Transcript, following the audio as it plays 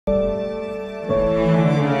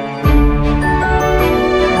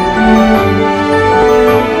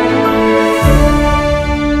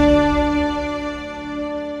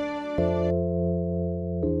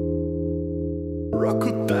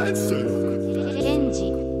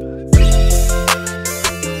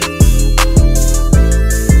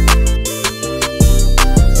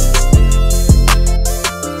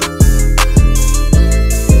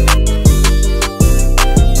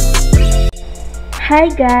Hi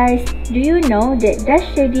guys, do you know that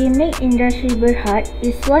Dutch Lady Milk Industry Berhad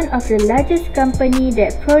is one of the largest company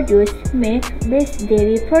that produce milk-based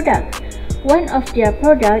dairy products. One of their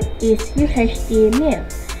products is UHT milk.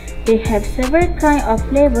 They have several kinds of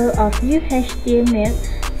flavors of UHT milk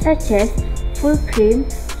such as full cream,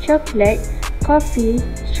 chocolate, coffee,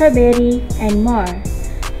 strawberry, and more.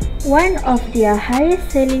 One of their highest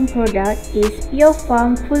selling products is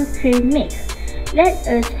PUREFARM full cream milk. Let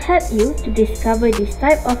us help you to discover this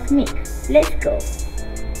type of milk. Let's go.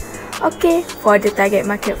 Okay, for the target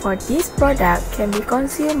market for this product can be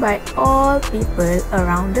consumed by all people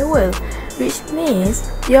around the world, which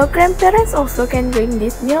means your grandparents also can drink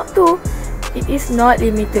this milk too. It is not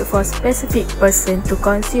limited for specific person to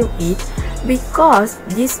consume it because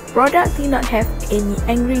this product do not have any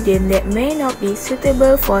ingredient that may not be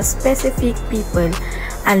suitable for specific people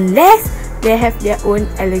unless they have their own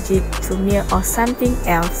allergy to milk or something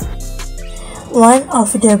else. One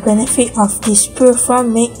of the benefits of this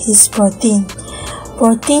PUREFARM milk is protein.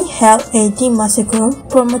 Protein helps aiding muscle growth,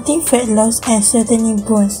 promoting fat loss and strengthening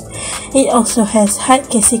bones. It also has high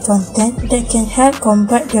calcium content that can help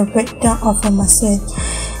combat the breakdown of a muscle.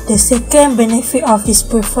 The second benefit of this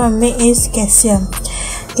PUREFARM milk is calcium.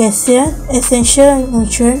 Calcium, essential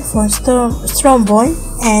nutrient for strong bone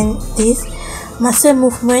and this muscle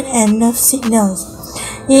movement and nerve signals.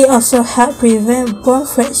 It also helps prevent bone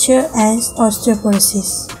fracture and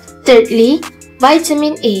osteoporosis. Thirdly,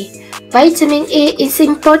 vitamin A. Vitamin A is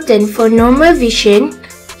important for normal vision,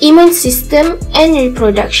 immune system, and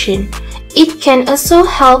reproduction. It can also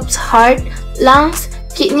help heart, lungs,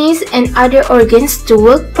 kidneys, and other organs to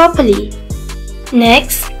work properly.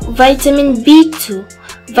 Next, vitamin B2.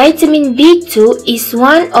 Vitamin B2 is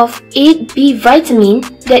one of 8 B vitamins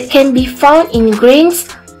that can be found in grains,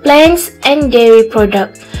 plants, and dairy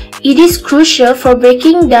products. It is crucial for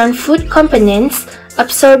breaking down food components,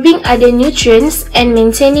 absorbing other nutrients, and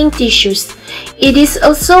maintaining tissues. It is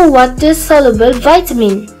also water-soluble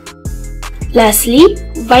vitamin. Lastly,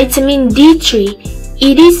 vitamin D3.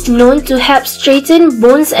 It is known to help strengthen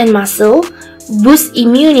bones and muscle, boost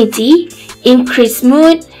immunity, increase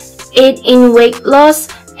mood, aid in weight loss,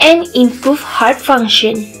 and improve heart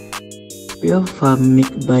function. PUREFARM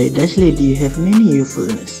milk by Dutch Lady have many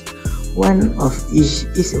usefulness. One of each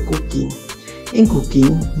is cooking. In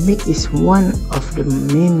cooking, milk is one of the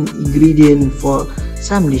main ingredients for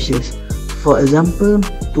some dishes. For example,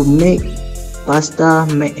 to make pasta,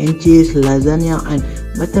 mac and cheese, lasagna, and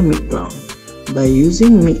buttermilk brown. By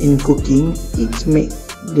using milk in cooking, it makes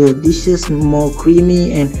the dishes more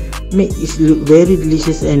creamy and make it look very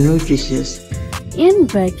delicious and nutritious. In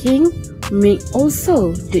baking, milk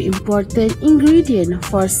also the important ingredient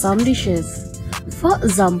for some dishes. For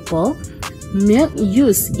example, milk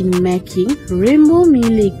used in making rainbow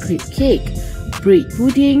mealy cream cake, bread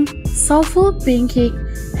pudding, souffle pancake,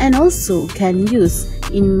 and also can use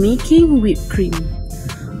in making whipped cream.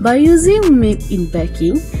 By using milk in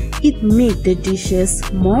baking, it makes the dishes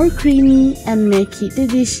more creamy and make the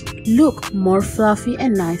dish look more fluffy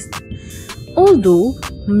and nice. Although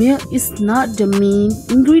milk is not the main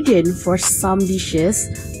ingredient for some dishes,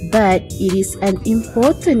 but it is an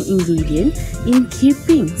important ingredient in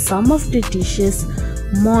keeping some of the dishes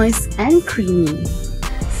moist and creamy.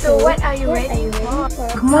 So what are you ready for?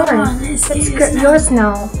 Come on, let's get yours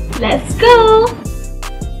now. Let's go!